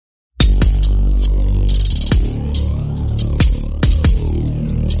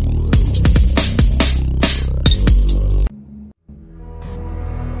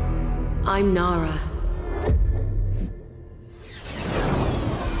I'm Nara.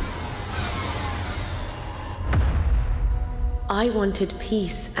 I wanted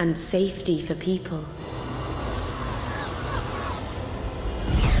peace and safety for people.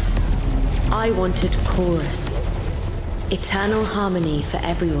 I wanted Chorus, eternal harmony for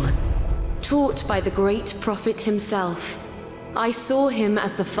everyone. Taught by the great prophet himself, I saw him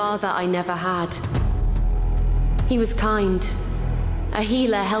as the father I never had. He was kind, a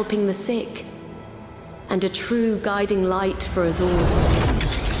healer helping the sick, and a true guiding light for us all.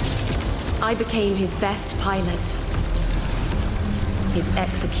 I became his best pilot, his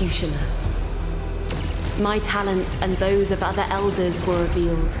executioner. My talents and those of other elders were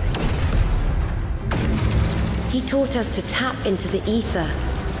revealed. He taught us to tap into the ether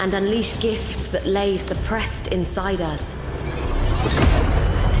and unleash gifts that lay suppressed inside us.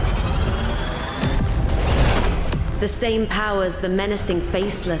 The same powers the menacing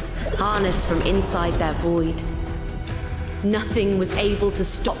Faceless harness from inside their void. Nothing was able to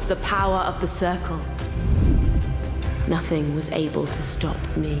stop the power of the Circle. Nothing was able to stop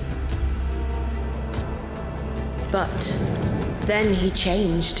me. But then he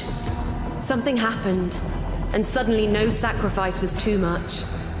changed. Something happened, and suddenly no sacrifice was too much.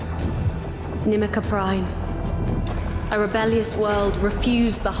 Nimica Prime. A rebellious world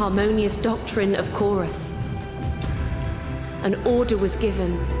refused the harmonious doctrine of Chorus. An order was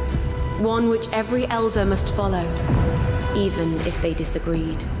given, one which every elder must follow, even if they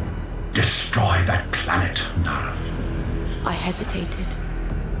disagreed. Destroy that planet, Nara. I hesitated.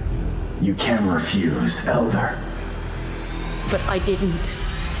 You can refuse, Elder. But I didn't.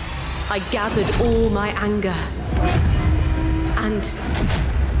 I gathered all my anger. And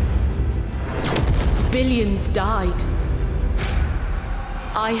billions died.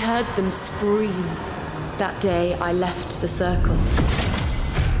 I heard them scream. That day, I left the Circle,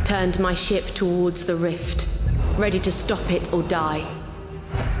 turned my ship towards the rift, ready to stop it or die.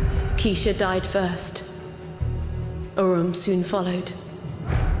 Keisha died first. Urum soon followed.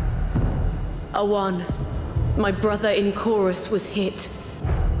 Awan, my brother in Chorus, was hit,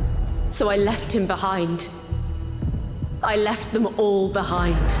 so I left him behind. I left them all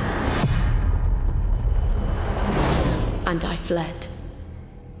behind. And I fled.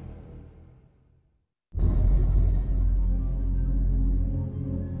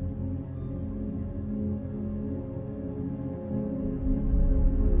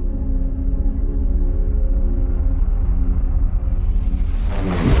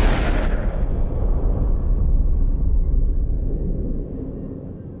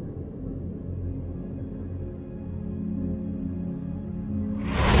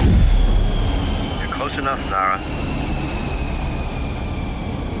 Close enough, Nara.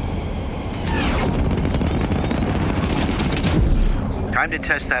 Time to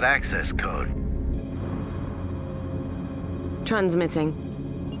test that access code. Transmitting.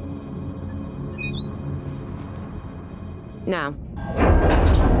 Now.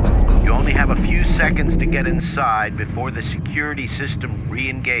 You only have a few seconds to get inside before the security system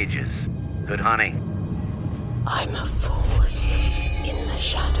re-engages. Good hunting. I'm a force in the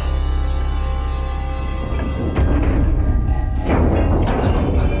shadows.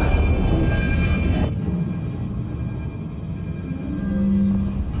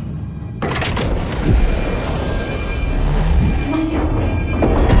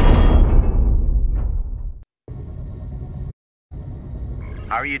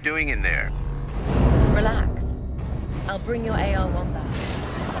 How are you doing in there? Relax. I'll bring your AR-1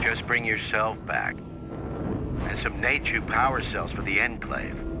 back. Just bring yourself back. And some Neju power cells for the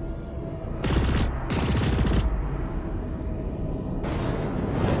Enclave.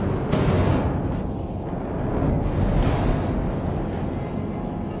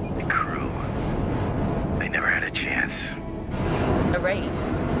 The crew. They never had a chance. A raid?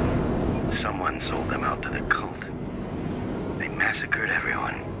 Someone sold them out to the cult. They massacred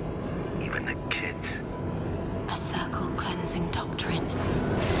everyone. Even the kids. A Circle cleansing doctrine.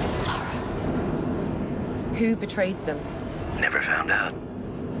 Thorough. Who betrayed them? Never found out.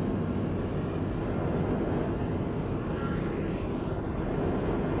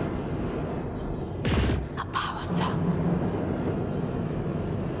 A power cell.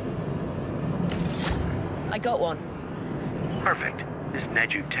 I got one. Perfect. This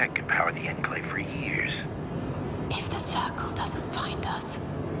Neju tech could power the Enclave for years. If the Circle doesn't find us,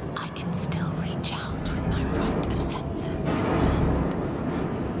 I can still reach out with my right of senses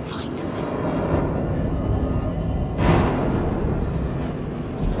and find them.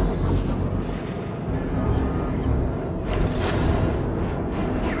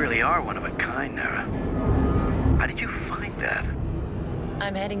 You really are one of a kind, Nara. How did you find that? I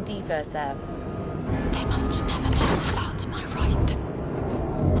I'm heading deeper, Sev. They must never know about my right.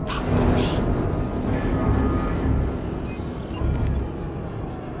 About me.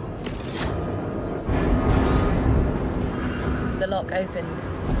 The lock opened.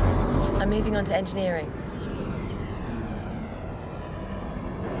 I'm moving on to engineering.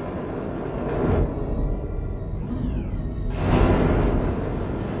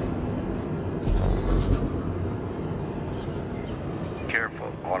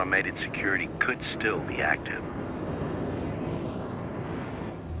 Careful, automated security could still be active.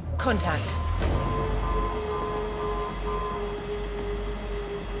 Contact.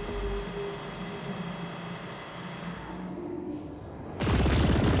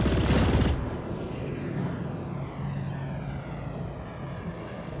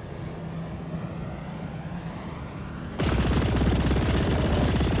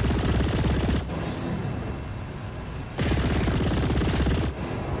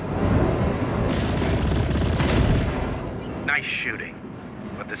 Nice shooting.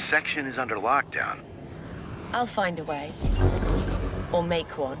 But the section is under lockdown. I'll find a way. Or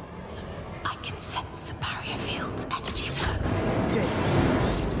make one. I can sense the barrier field's energy flow. Good.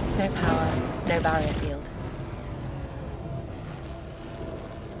 No power, no barrier field.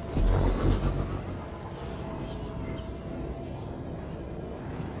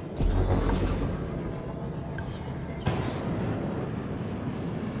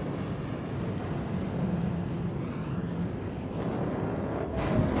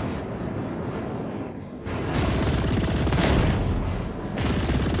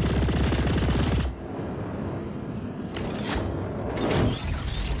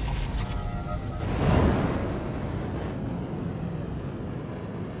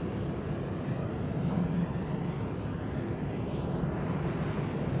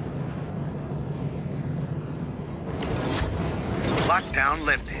 Lockdown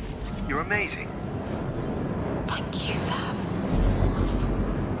lifted. You're amazing. Thank you, Sav.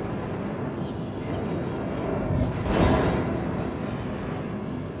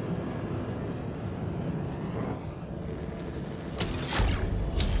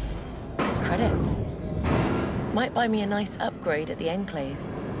 Credits. Might buy me a nice upgrade at the Enclave.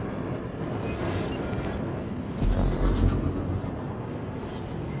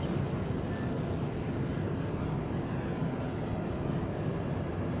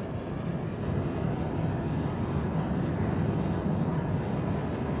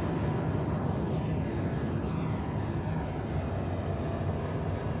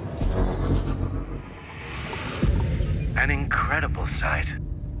 An incredible sight.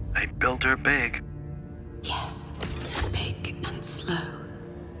 They built her big. Yes, big and slow.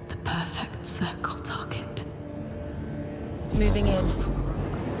 The perfect circle target. Moving in.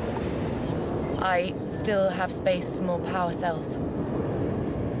 I still have space for more power cells.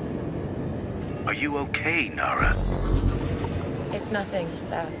 Are you okay, Nara? It's nothing,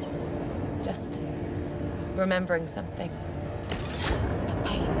 Sav. Just remembering something. The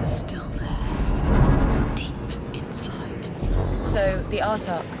pain's still there. Deep inside. So, the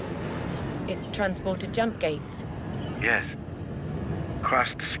Artark, it transported jump gates. Yes.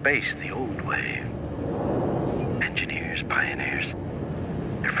 Crossed space the old way. Engineers, pioneers,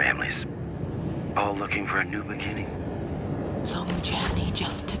 their families, all looking for a new beginning. Long journey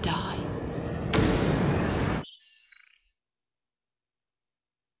just to die.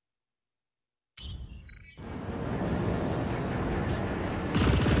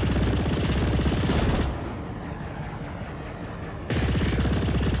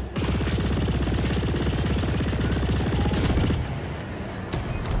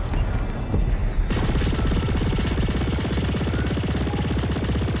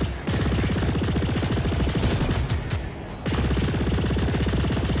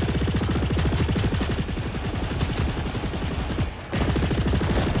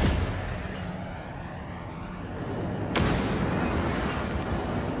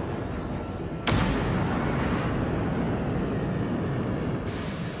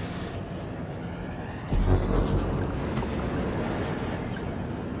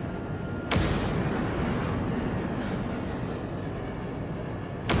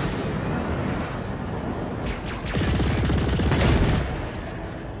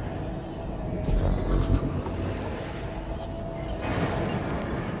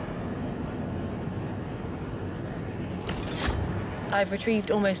 I've retrieved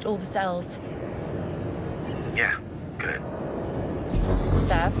almost all the cells. Yeah, good.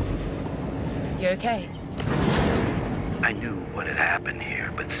 Sav? You okay? I knew what had happened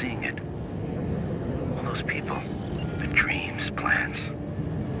here, but seeing it, all those people, their dreams, plans,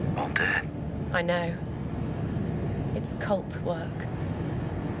 all dead. I know. It's cult work.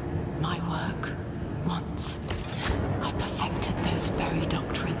 my work. Once, I perfected those very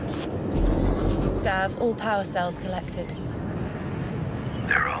doctrines. Sav, all power cells collected.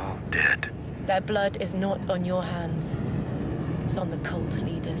 They're all dead. Their blood is not on your hands. It's on the cult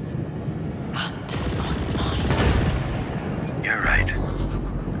leaders. And on mine. You're right.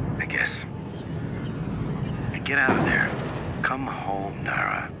 I guess. Get out of there. Come home,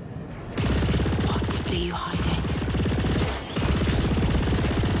 Nara. What are you hiding?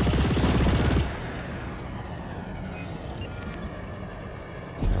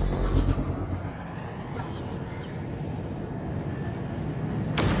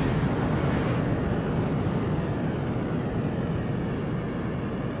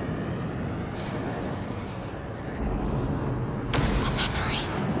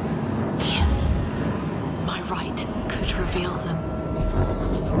 Reveal them.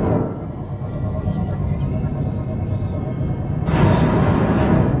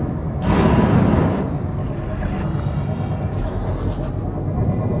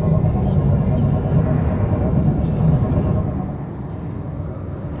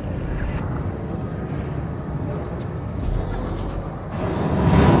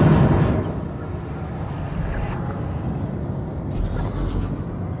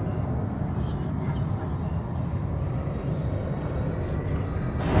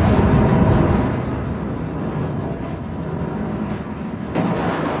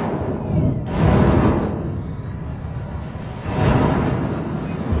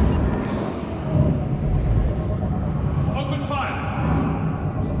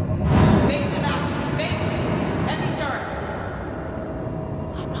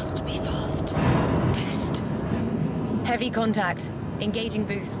 Heavy contact. Engaging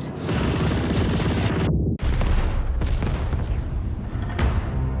boost.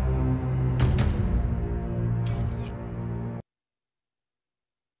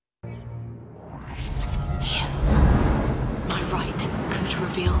 Here. My right could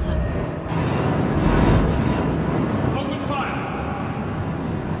reveal them. Open fire!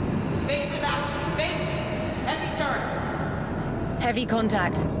 Base of action. Base. Heavy turrets. Heavy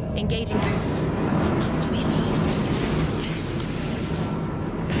contact. Engaging boost.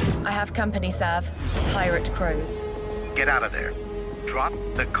 I have company, Sav. Pirate crows. Get out of there. Drop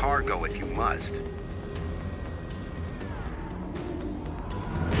the cargo if you must.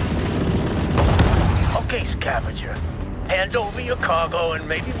 Okay, scavenger. Hand over your cargo and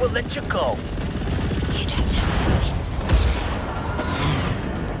maybe we'll let you go. You don't know what I'm in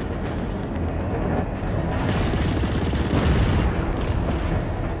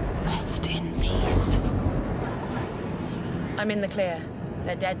for. Rest in peace. I'm in the clear.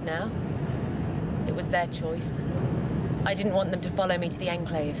 They're dead now. It was their choice. I didn't want them to follow me to the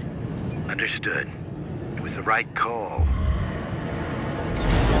Enclave. Understood. It was the right call.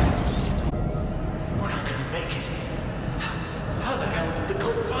 We're not gonna make it. How the hell did the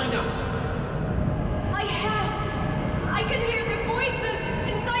cult find us? I can hear their voices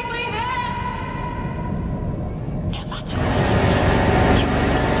inside my head. No matter what.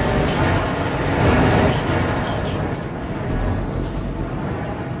 Psychics.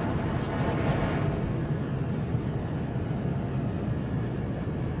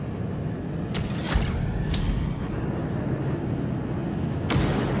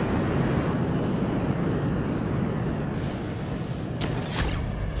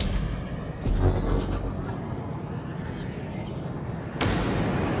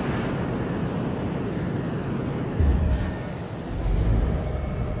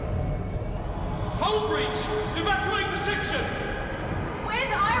 Hull breach! Evacuate the section!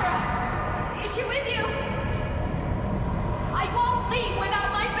 Where's Ira? Is she with you? I won't leave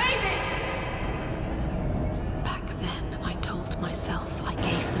without my baby. Back then, I told myself I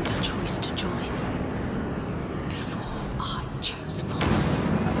gave them a choice to join. Before I chose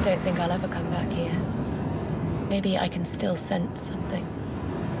Fallen. Don't think I'll ever come back here. Maybe I can still sense something.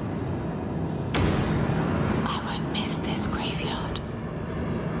 I won't miss this graveyard.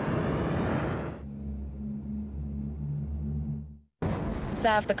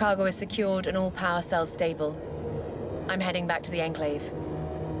 Sav, the cargo is secured and all power cells stable. I'm heading back to the Enclave.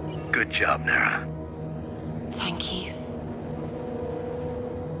 Good job, Nara. Thank you.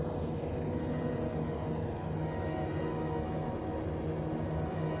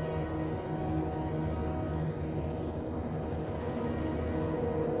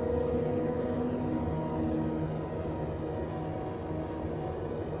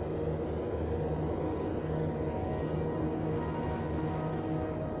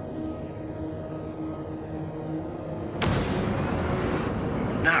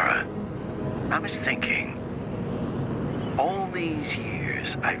 Nara, I was thinking, all these years,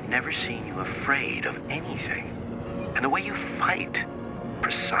 is, I've never seen you afraid of anything. And the way you fight,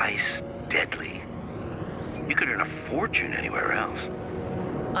 precise, deadly. You could earn a fortune anywhere else.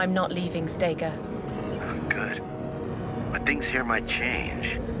 I'm not leaving, Staker. Good. But things here might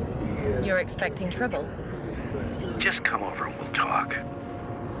change. You're expecting trouble? Just come over and we'll talk.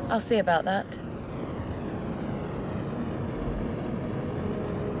 I'll see about that.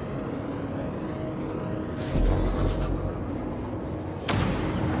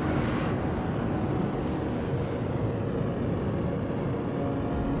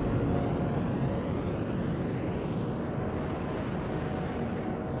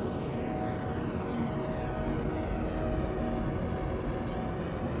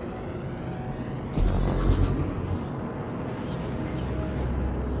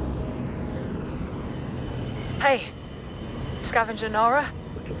 Hey, Scavenger Nara.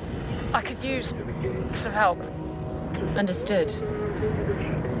 I could use some help. Understood.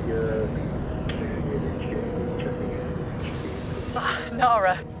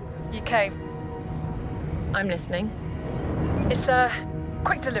 Nara, you came. I'm listening. It's a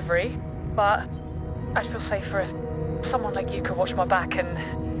quick delivery, but I'd feel safer if someone like you could watch my back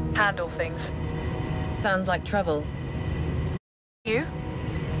and handle things. Sounds like trouble. You?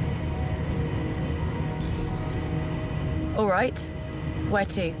 All right. Where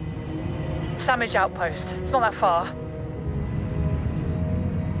to? Samage Outpost. It's not that far.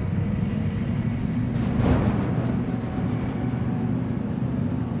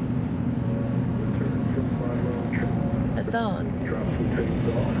 Azan.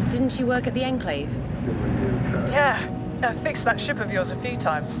 Didn't you work at the Enclave? Yeah, I fixed that ship of yours a few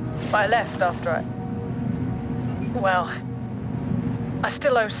times, but I left after it. Well, I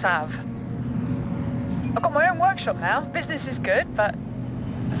still owe Sav. I've got my own workshop now. Business is good, but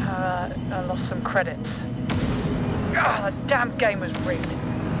I lost some credits. The damn game was rigged.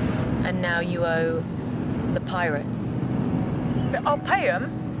 And now you owe the pirates. But I'll pay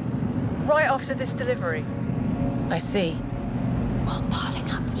them right after this delivery. I see. While piling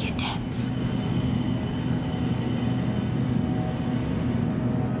up new debts.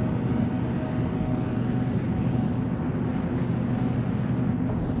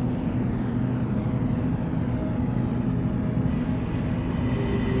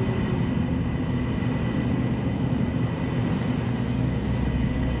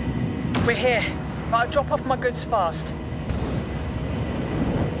 We're here. I'll drop off my goods fast.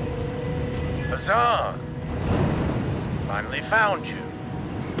 Azan! Finally found you.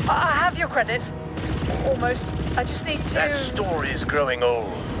 I have your credits. Almost. I just need to... That story's growing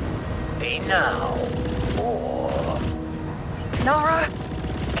old. Hey now. Or... Nara,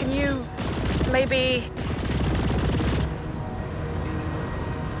 can you maybe...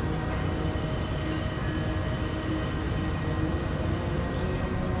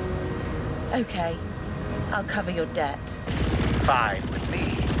 Okay. I'll cover your debt. Fine with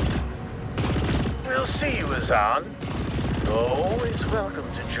me. We'll see you, Azan. You're always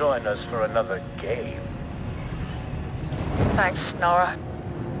welcome to join us for another game. Thanks, Nara.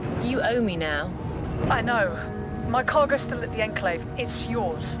 You owe me now. I know. My cargo's still at the Enclave. It's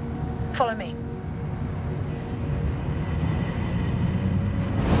yours. Follow me.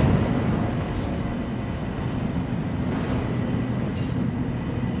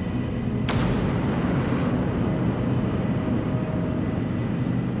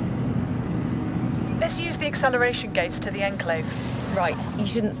 Let's use the acceleration gates to the Enclave. Right. You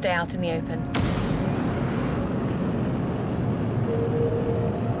shouldn't stay out in the open.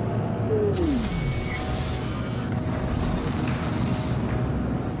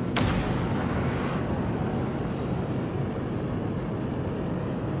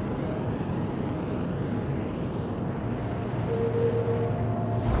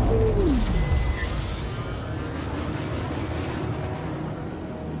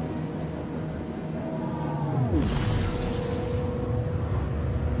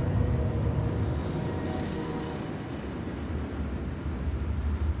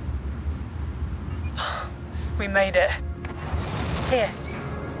 We made it. Here,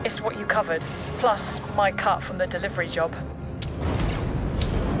 it's what you covered, plus my cut from the delivery job.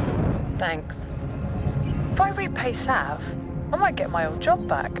 Thanks. If I repay Sav, I might get my old job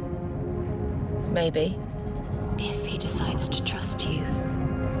back. Maybe. If he decides to trust you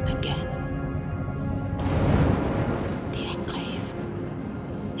again. The Enclave.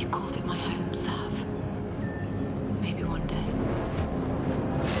 You called it my home, Sav. Maybe one day.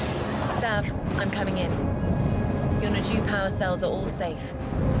 Sav, I'm coming in. Your Naju power cells are all safe.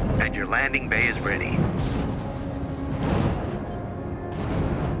 And your landing bay is ready.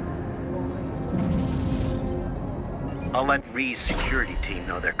 I'll let Rhee's security team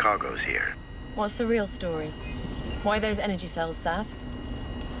know their cargo's here. What's the real story? Why those energy cells, Sav?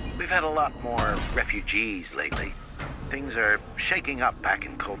 We've had a lot more refugees lately. Things are shaking up back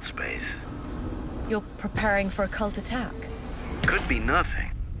in cult space. You're preparing for a cult attack? Could be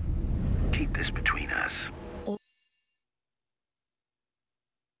nothing. Keep this between us.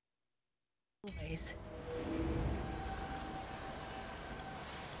 Always.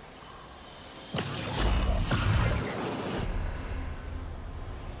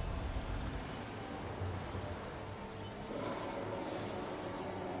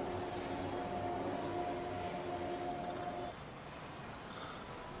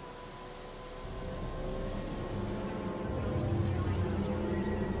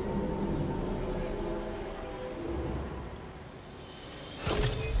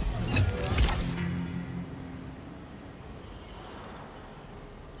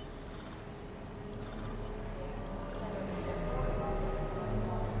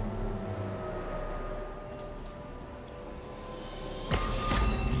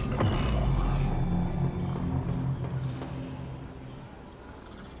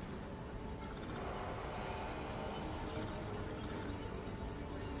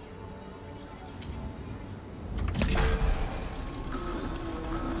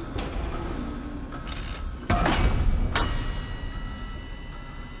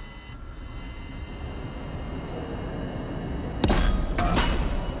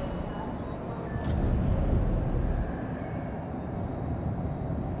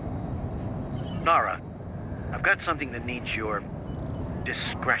 Nara, I've got something that needs your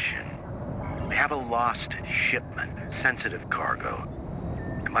discretion. We have a lost shipment, sensitive cargo.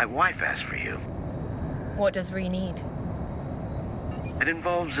 And my wife asked for you. What does Rhee need? It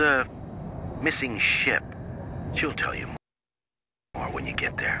involves a missing ship. She'll tell you more when you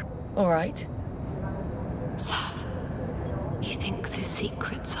get there. All right. Sav, he thinks his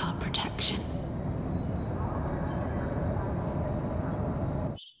secrets are protection.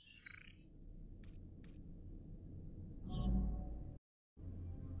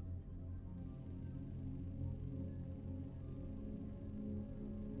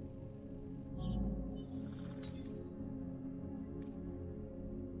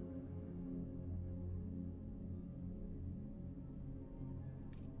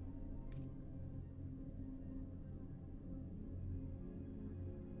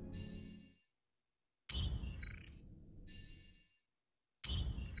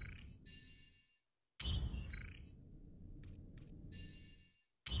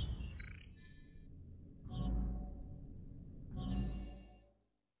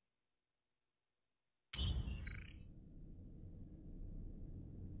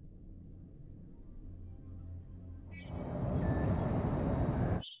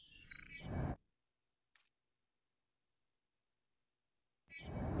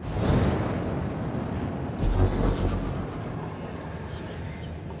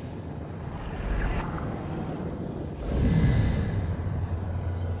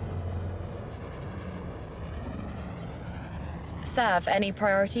 Sav, any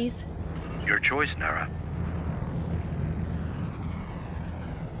priorities? Your choice, Nara.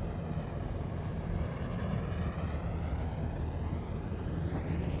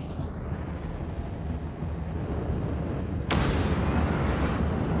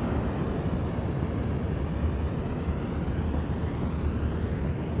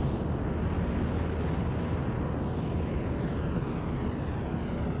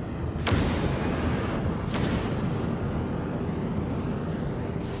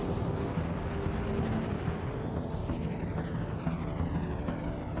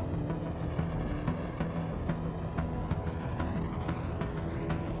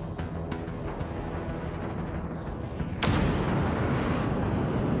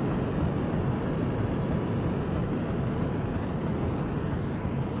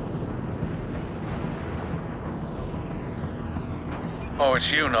 Oh,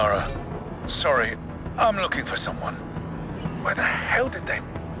 it's you, Nara. Sorry, I'm looking for someone. Where the hell did they...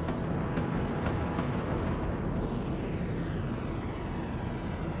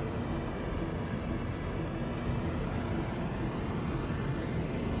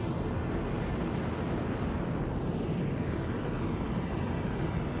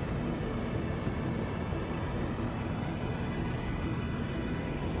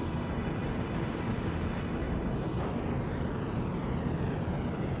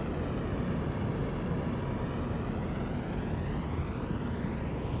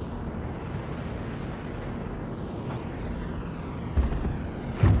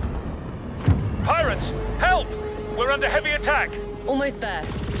 Pirates! Help! We're under heavy attack! Almost there.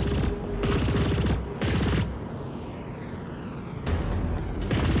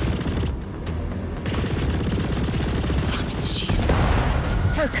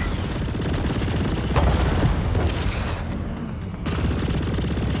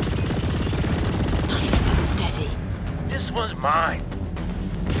 mine.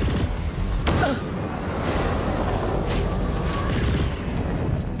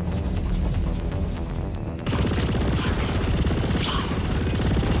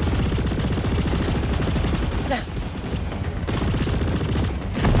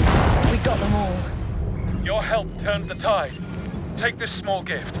 We got them all. Your help turned the tide. Take this small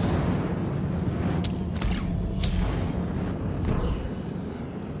gift.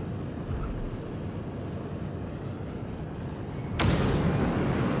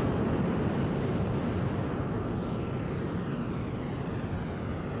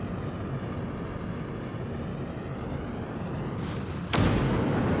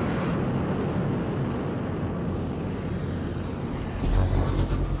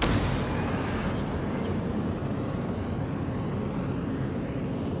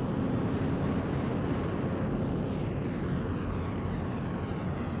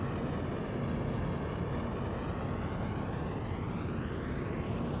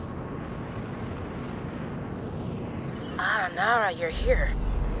 Nara, you're here.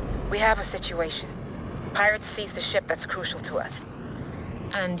 We have a situation. Pirates seized the ship that's crucial to us.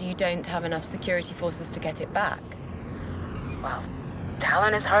 And you don't have enough security forces to get it back? Well,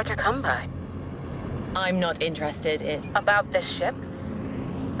 talent is hard to come by. I'm not interested in... About this ship?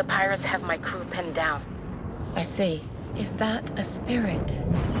 The pirates have my crew pinned down. I see. Is that a spirit?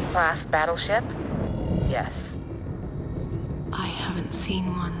 Class battleship? Yes. I haven't seen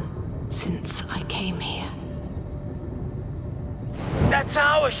one since I came here. That's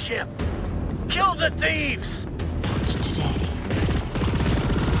our ship! Kill the thieves! Not today.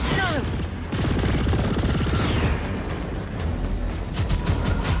 No!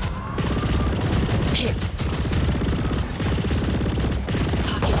 Hit.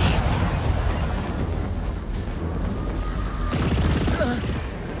 Target hit.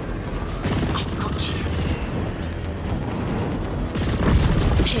 I've got you.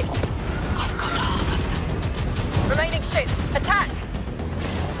 Hit. I've got half of them. Remaining ships, attack!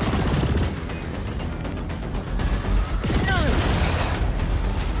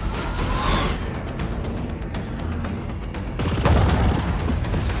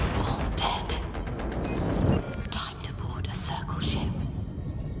 All dead. Time to board a circle ship.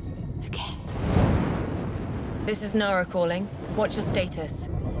 Again. This is Nara calling. What's your status?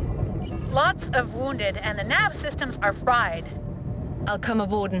 Lots of wounded, and the nav systems are fried. I'll come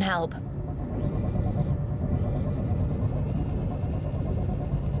aboard and help.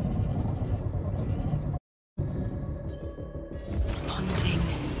 Bonding.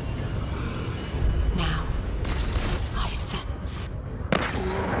 Now, I sense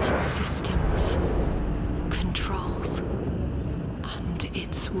all its systems, controls, and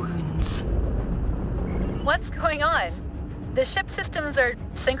its wounds. What's going on? The ship systems are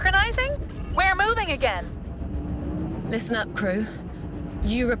synchronizing? We're moving again. Listen up, crew.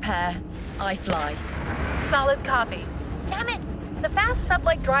 You repair, I fly. Solid copy. Damn it! The fast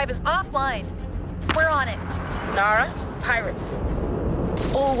sublight drive is offline. We're on it. Nara, pirates.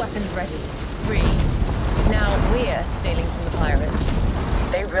 All weapons ready. Now we're stealing from the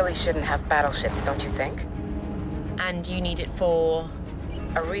pirates. They really shouldn't have battleships, don't you think? And you need it for...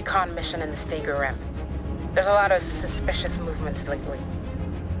 A recon mission in the Steger Rim. There's a lot of suspicious movements lately.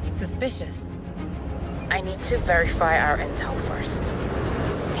 Suspicious? I need to verify our intel first.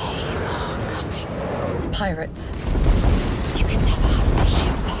 They are coming. Pirates. You can never have the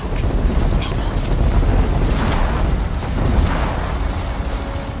ship back.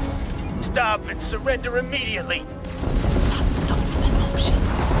 Never. Stop and surrender immediately! That's not an option.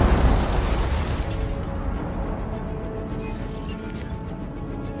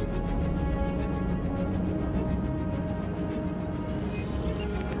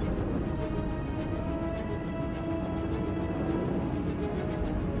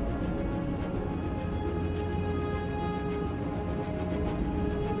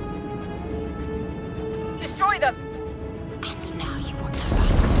 Destroy them! And now you want to run.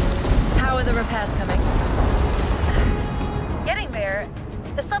 How are the repairs coming? Getting there.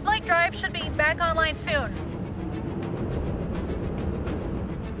 The sublight drive should be back online soon.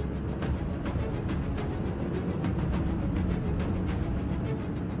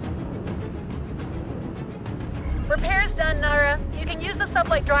 Repairs done, Nara. You can use the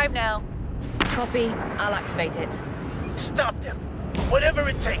sublight drive now. Copy. I'll activate it. Stop them! Whatever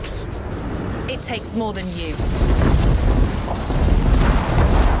it takes! It takes more than you.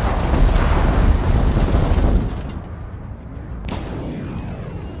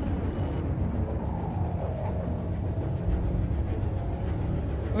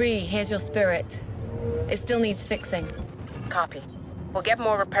 Ree, here's your spirit. It still needs fixing. Copy. We'll get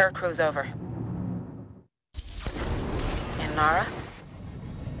more repair crews over. And Nara.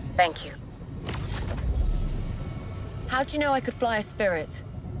 Thank you. How'd you know I could fly a spirit?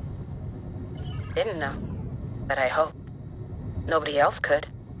 Didn't know, but I hoped. Nobody else could.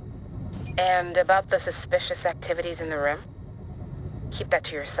 And about the suspicious activities in the room? Keep that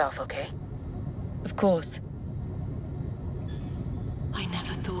to yourself, okay? Of course. I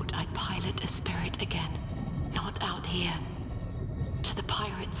never thought I'd pilot a spirit again. Not out here. To the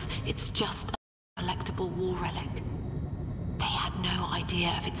pirates, it's just a collectible war relic. They had no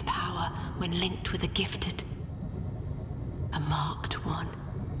idea of its power when linked with a gifted. A marked one.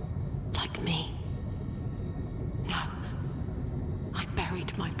 Like me. No. I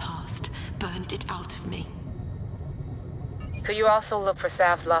buried my past, burned it out of me. Could you also look for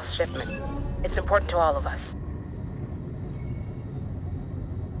Sav's lost shipment? It's important to all of us.